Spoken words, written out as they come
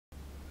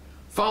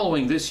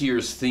Following this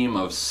year's theme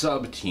of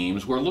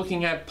sub-teams, we're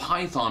looking at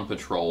Python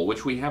Patrol,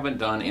 which we haven't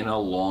done in a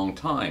long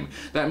time.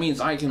 That means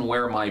I can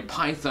wear my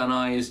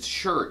Pythonized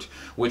shirt,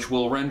 which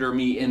will render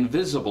me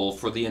invisible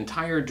for the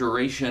entire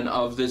duration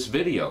of this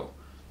video.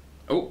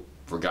 Oh,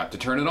 forgot to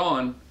turn it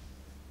on.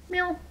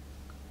 Meow.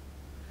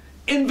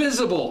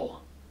 Invisible!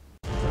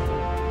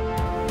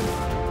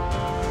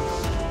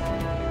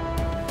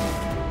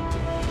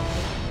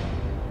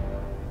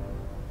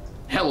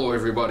 Hello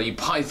everybody,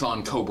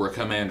 Python Cobra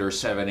Commander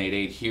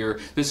 788 here.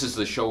 This is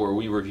the show where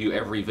we review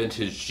every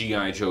vintage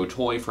G.I. Joe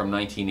toy from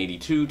 1982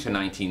 to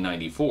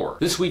 1994.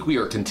 This week we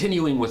are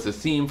continuing with the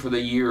theme for the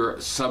year,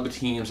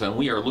 sub-teams, and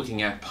we are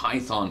looking at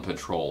Python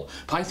Patrol.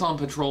 Python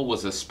Patrol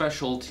was a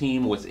special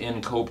team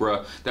within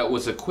Cobra that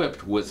was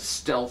equipped with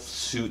stealth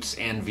suits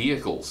and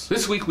vehicles.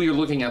 This week we are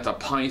looking at the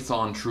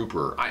Python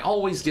Trooper. I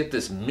always get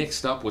this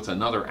mixed up with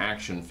another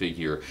action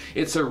figure.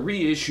 It's a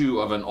reissue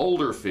of an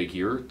older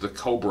figure, the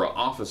Cobra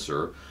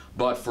Officer,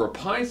 but for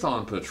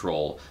Python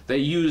Patrol, they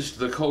used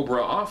the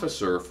Cobra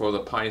Officer for the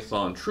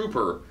Python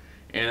Trooper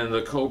and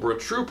the Cobra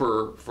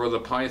Trooper for the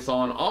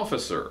Python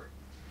Officer.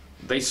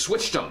 They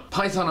switched them.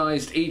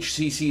 Pythonized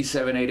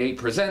HCC788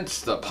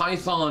 presents the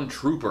Python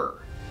Trooper.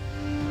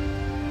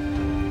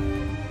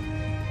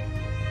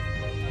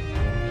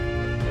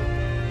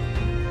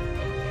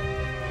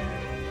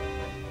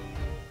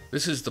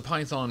 This is the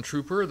Python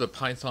Trooper, the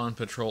Python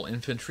Patrol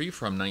Infantry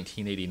from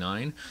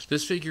 1989.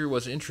 This figure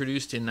was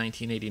introduced in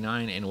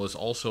 1989 and was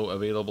also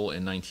available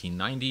in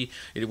 1990.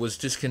 It was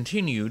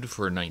discontinued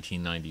for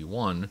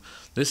 1991.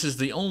 This is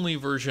the only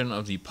version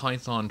of the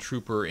Python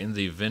Trooper in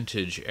the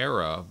vintage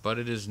era, but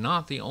it is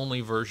not the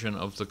only version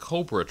of the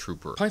Cobra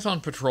Trooper.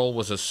 Python Patrol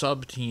was a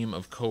sub-team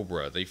of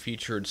Cobra. They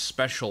featured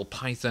special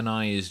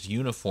Pythonized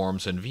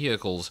uniforms and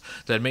vehicles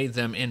that made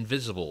them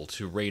invisible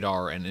to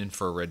radar and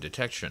infrared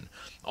detection.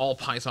 All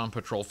Python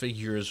Patrol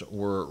figures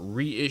were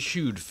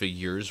reissued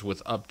figures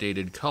with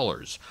updated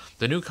colors.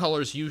 The new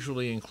colors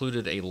usually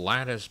included a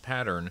lattice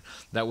pattern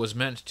that was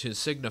meant to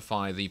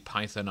signify the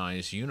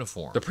Pythonized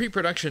uniform. The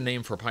pre-production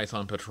name for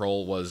Python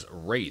Patrol was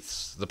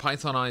Wraiths. The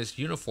Pythonized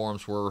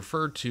uniforms were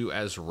referred to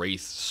as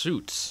Wraith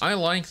suits. I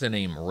like the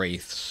name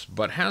Wraiths,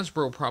 but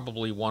Hasbro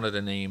probably wanted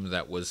a name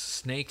that was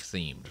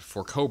snake-themed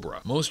for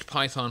Cobra. Most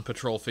Python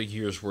Patrol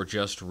figures were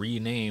just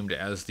renamed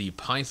as the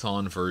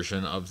Python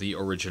version of the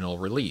original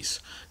release.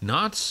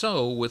 Not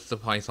so with the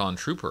Python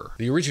Trooper.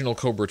 The original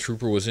Cobra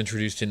Trooper was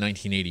introduced in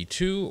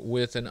 1982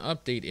 with an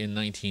update in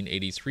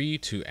 1983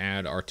 to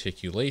add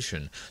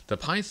articulation. The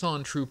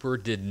Python Trooper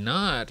did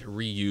not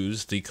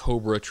reuse the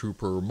Cobra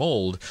Trooper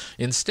mold.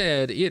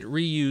 Instead, it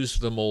reused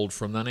the mold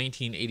from the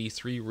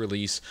 1983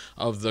 release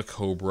of the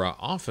Cobra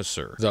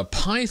Officer. The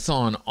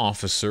Python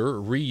Officer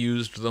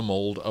reused the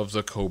mold of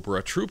the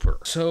Cobra Trooper.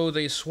 So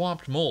they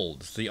swapped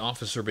molds. The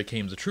Officer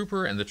became the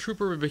Trooper and the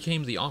Trooper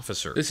became the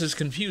Officer. This is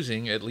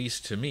confusing, at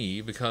least to me,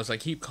 because I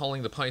keep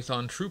calling the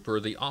Python Trooper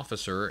the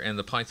Officer and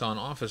the Python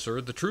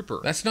Officer the Trooper.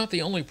 That's not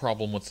the only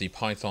problem with the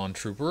Python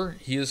Trooper.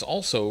 He is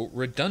also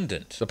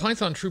redundant. The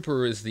Python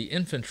Trooper is the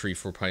infantry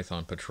for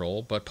Python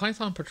Patrol, but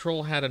Python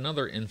Patrol had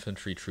another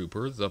infantry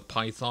trooper, the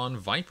Python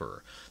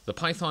Viper. The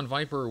Python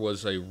Viper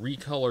was a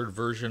recolored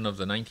version of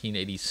the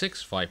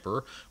 1986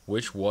 Viper,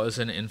 which was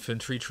an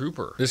infantry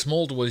trooper. This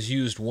mold was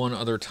used one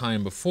other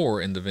time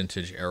before in the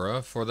vintage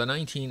era for the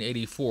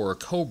 1984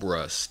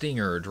 Cobra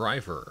Stinger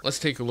Driver. Let's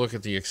take a look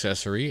at the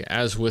accessory.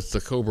 As with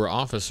the Cobra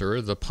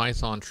Officer, the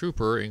Python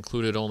Trooper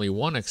included only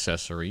one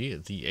accessory,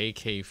 the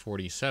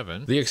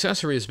AK-47. The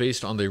accessory is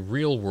based on the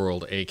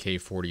real-world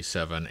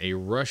AK-47, a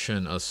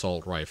Russian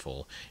assault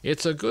rifle.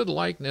 It's a good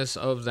likeness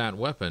of that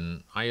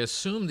weapon. I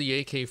assume the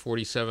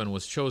AK-47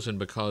 was chosen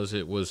because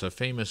it was a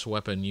famous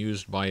weapon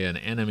used by an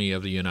enemy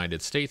of the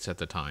United States at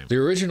the time. The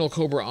original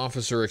Cobra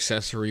Officer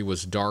accessory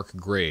was dark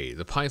gray.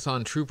 The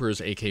Python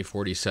Trooper's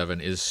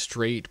AK-47 is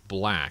straight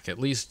black. At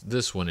least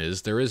this one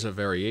is. There is a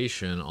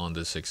variation on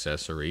this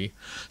accessory.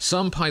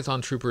 Some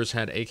Python Troopers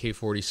had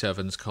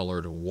AK-47s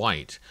colored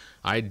white.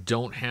 I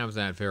don't have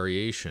that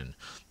variation.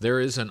 There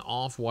is an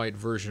off-white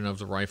version of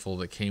the rifle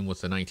that came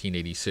with the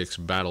 1986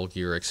 Battle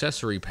Gear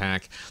accessory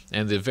pack,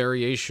 and the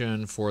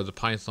variation for the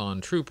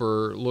Python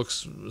Trooper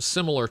looks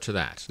similar to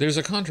that. There's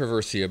a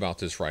controversy about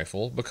this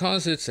rifle.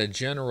 Because it's a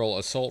general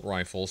assault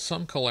rifle,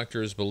 some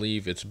collectors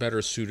believe it's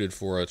better suited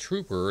for a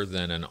trooper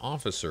than an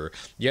officer,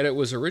 yet it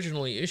was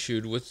originally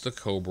issued with the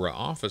Cobra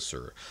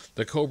Officer.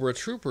 The Cobra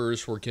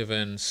Troopers were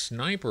given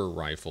sniper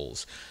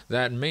rifles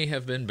that may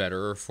have been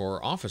better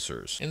for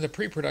officers. In the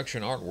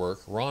pre-production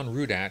artwork, Ron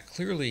Rudat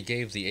clearly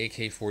gave the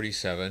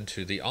AK-47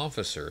 to the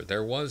officer.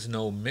 There was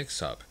no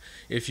mix-up.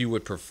 If you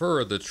would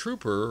prefer the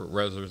trooper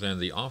rather than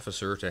the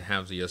officer to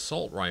have the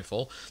assault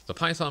rifle, the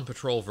Python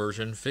Patrol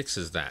version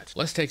fixes that.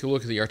 Let's take a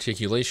look at the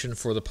articulation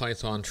for the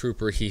Python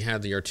Trooper. He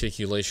had the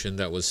articulation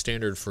that was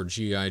standard for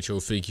G.I.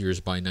 Joe figures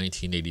by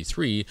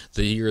 1983,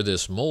 the year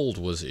this mold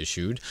was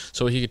issued,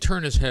 so he could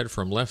turn his head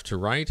from left to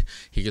right,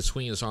 he could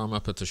swing his arm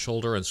up at the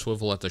shoulder and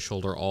swivel at the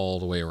shoulder all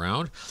the way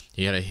around.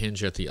 He had a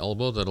hinge at the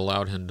elbow that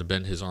allowed him to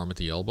bend his arm at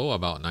the elbow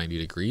about 90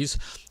 degrees.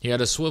 He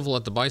had a swivel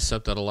at the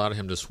bicep that allowed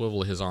him to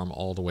swivel his arm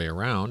all the way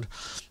around.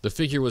 The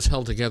figure was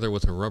held together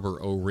with a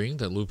rubber O-ring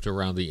that looped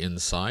around the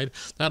inside.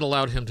 That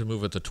allowed him to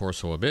move at the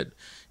torso a bit.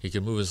 He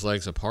could move his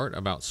legs apart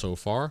about so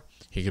far.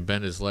 He could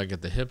bend his leg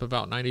at the hip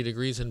about 90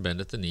 degrees and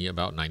bend at the knee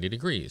about 90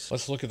 degrees.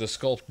 Let's look at the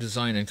sculpt,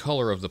 design, and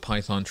color of the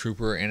Python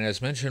Trooper, and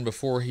as mentioned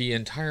before, he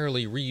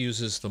entirely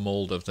reuses the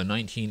mold of the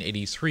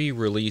 1983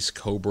 release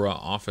Cobra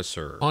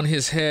Officer. On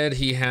his head,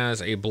 he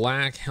has a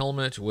black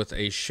helmet with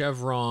a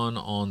chevron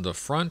on the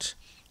front.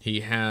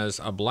 He has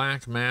a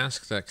black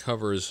mask that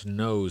covers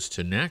nose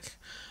to neck.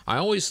 I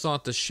always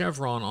thought the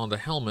chevron on the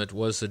helmet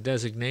was the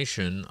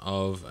designation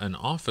of an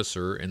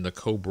officer in the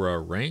Cobra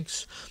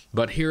ranks,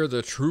 but here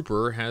the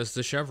trooper has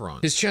the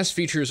chevron. His chest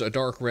features a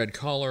dark red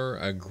collar,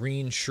 a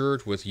green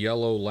shirt with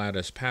yellow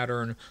lattice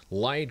pattern,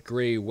 light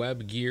gray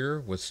web gear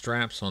with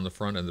straps on the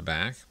front and the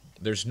back.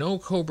 There's no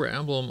Cobra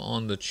emblem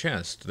on the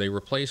chest. They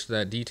replaced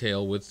that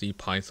detail with the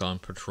Python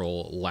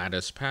Patrol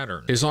lattice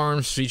pattern. His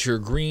arms feature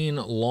green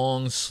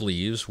long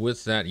sleeves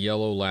with that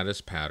yellow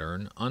lattice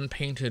pattern,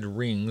 unpainted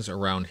rings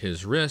around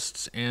his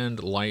wrists,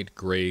 and light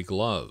gray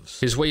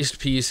gloves. His waist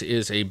piece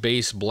is a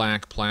base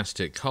black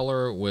plastic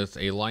color with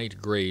a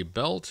light gray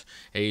belt,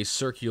 a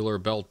circular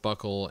belt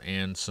buckle,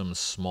 and some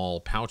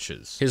small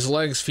pouches. His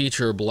legs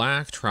feature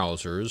black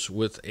trousers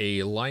with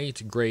a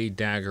light gray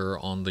dagger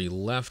on the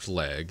left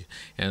leg,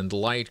 and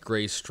light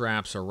gray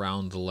straps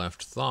around the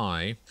left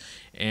thigh,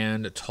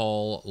 and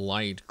tall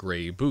light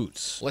gray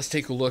boots. Let's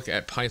take a look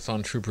at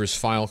Python Trooper's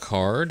file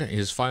card.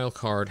 His file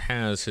card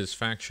has his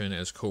faction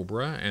as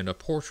Cobra and a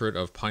portrait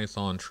of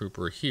Python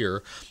Trooper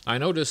here. I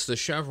notice the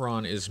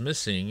chevron is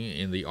missing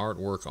in the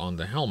artwork on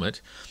the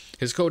helmet.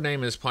 His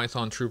codename is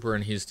Python Trooper,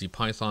 and he's the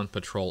Python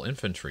Patrol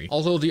Infantry.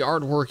 Although the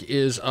artwork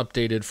is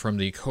updated from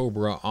the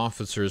Cobra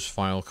Officer's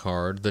file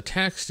card, the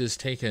text is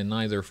taken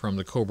neither from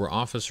the Cobra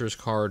Officer's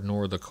card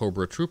nor the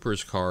Cobra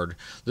Trooper's card.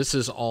 This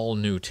is all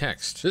new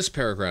text. This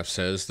paragraph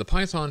says, "The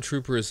Python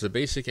Trooper is the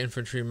basic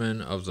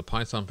infantryman of the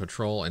Python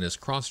Patrol and is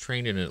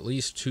cross-trained in at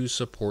least 2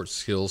 support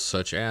skills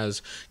such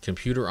as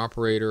computer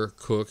operator,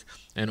 cook,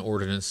 and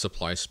ordnance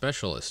supply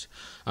specialist.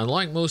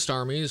 Unlike most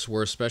armies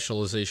where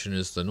specialization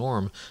is the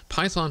norm,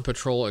 Python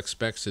Patrol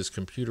expects his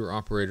computer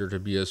operator to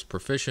be as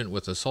proficient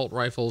with assault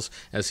rifles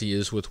as he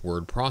is with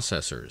word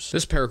processors."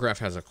 This paragraph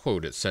has a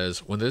quote. It says,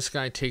 "When this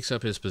guy takes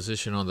up his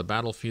position on the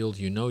battlefield,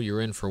 you know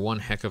you're in for one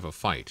heck of a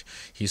fight.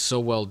 He's so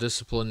well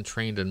disciplined,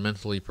 trained, and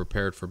mentally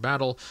prepared for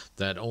battle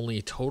that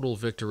only total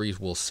victories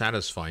will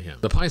satisfy him."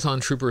 The Python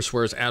Trooper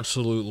swears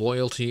absolute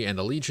loyalty and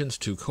allegiance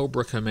to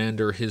Cobra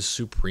Commander, his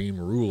supreme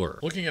ruler.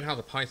 Looking at how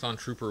the Python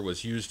Trooper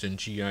was used in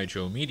G.I.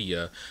 Joe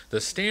media,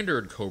 the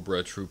standard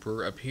Cobra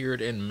Trooper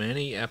appeared in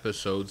many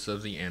episodes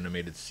of the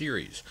animated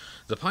series.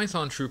 The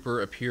Python Trooper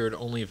appeared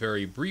only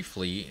very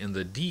briefly in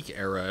the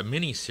DiC-era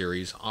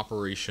miniseries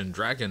Operation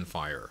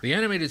Dragonfire. The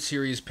animated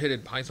series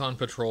pitted Python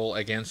Patrol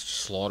against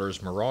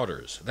Slaughter's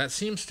Marauders. That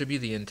seems to be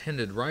the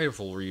intended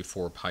rivalry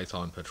for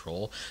Python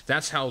Patrol.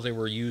 That's how they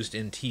were used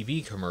in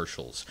TV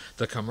commercials.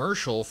 The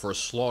commercial for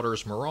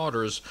Slaughter's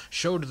Marauders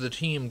showed the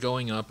team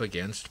going up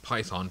against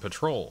Python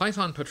Patrol.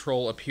 Python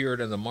Patrol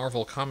appeared in the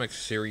Marvel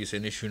Comics series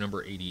in issue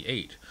number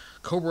 88.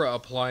 Cobra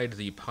applied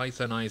the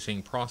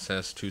Pythonizing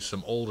process to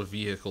some old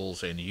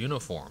vehicles and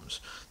uniforms.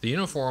 The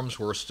uniforms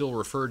were still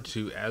referred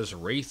to as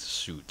Wraith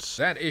suits.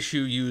 That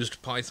issue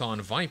used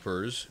Python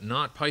Vipers,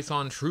 not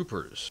Python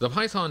Troopers. The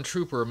Python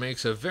Trooper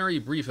makes a very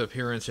brief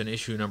appearance in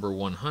issue number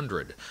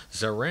 100.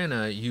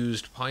 Zarana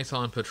used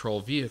Python Patrol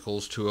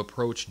vehicles to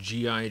approach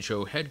G.I.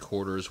 Joe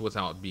headquarters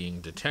without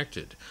being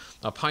detected.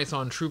 A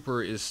Python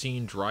Trooper is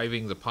seen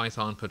driving the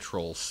Python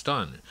Patrol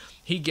stun.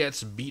 He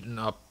gets beaten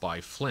up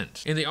by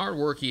Flint. In the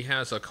artwork, he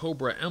has a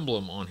Cobra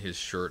emblem on his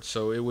shirt,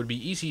 so it would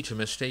be easy to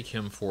mistake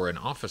him for an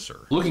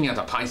officer. Looking at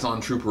the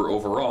Python Trooper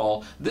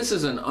overall, this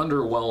is an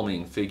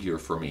underwhelming figure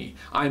for me.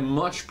 I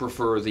much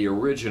prefer the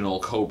original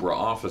Cobra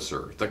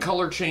Officer. The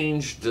color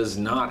change does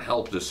not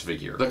help this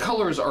figure. The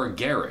colors are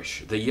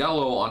garish. The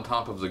yellow on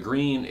top of the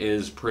green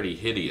is pretty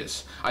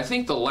hideous. I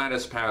think the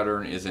lattice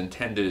pattern is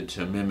intended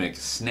to mimic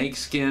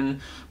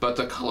snakeskin, but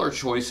the color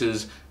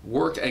choices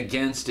work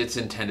against its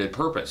intended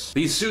purpose.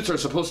 These suits are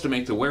supposed to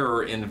make the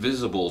wearer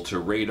invisible to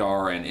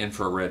radar and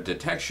infrared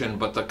detection,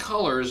 but the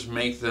colors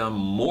make them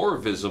more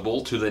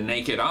visible to the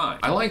naked eye.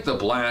 I like the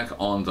black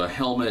on the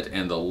helmet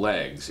and the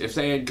legs. If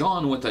they had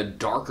gone with a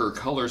darker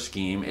color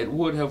scheme, it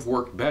would have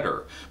worked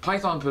better.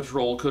 Python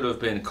Patrol could have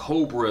been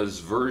Cobra's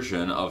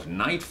version of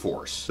Night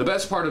Force. The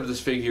best part of this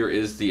figure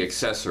is the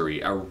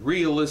accessory, a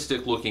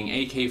realistic looking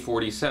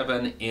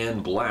AK-47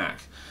 in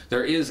black.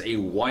 There is a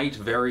white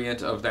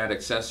variant of that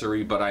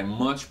accessory, but I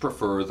much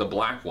prefer the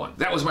black one.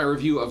 That was my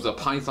review of the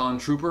Python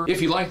Trooper. If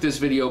you like this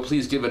video,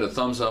 please give it a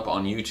thumbs up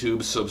on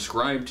YouTube,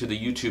 subscribe to the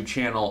YouTube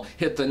channel,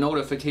 hit the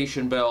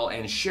notification bell,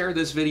 and share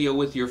this video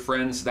with your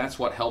friends. That's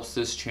what helps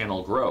this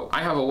channel grow.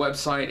 I have a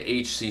website,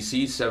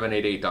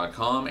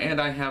 HCC788.com,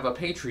 and I have a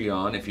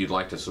Patreon if you'd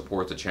like to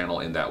support the channel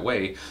in that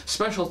way.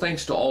 Special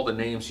thanks to all the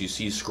names you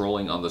see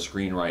scrolling on the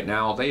screen right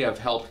now. They have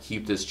helped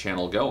keep this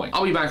channel going.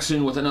 I'll be back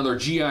soon with another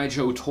G.I.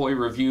 Joe toy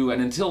review, and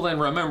until then,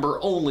 remember,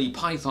 only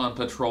Python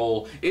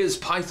Patrol is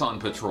Python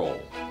Patrol.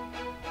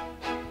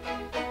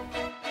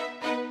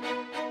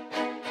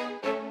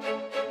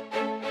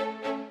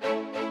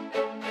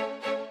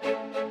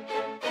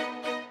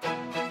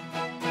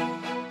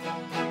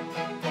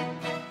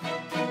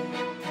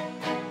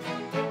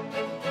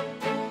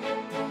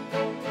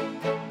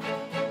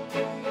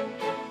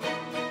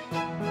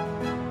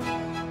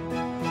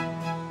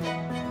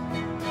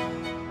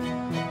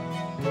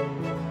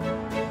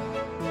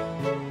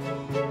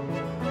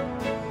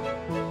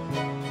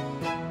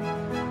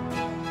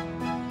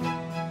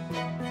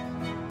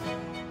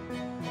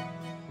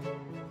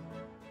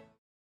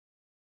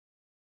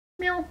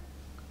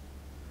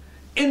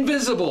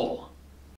 Invisible!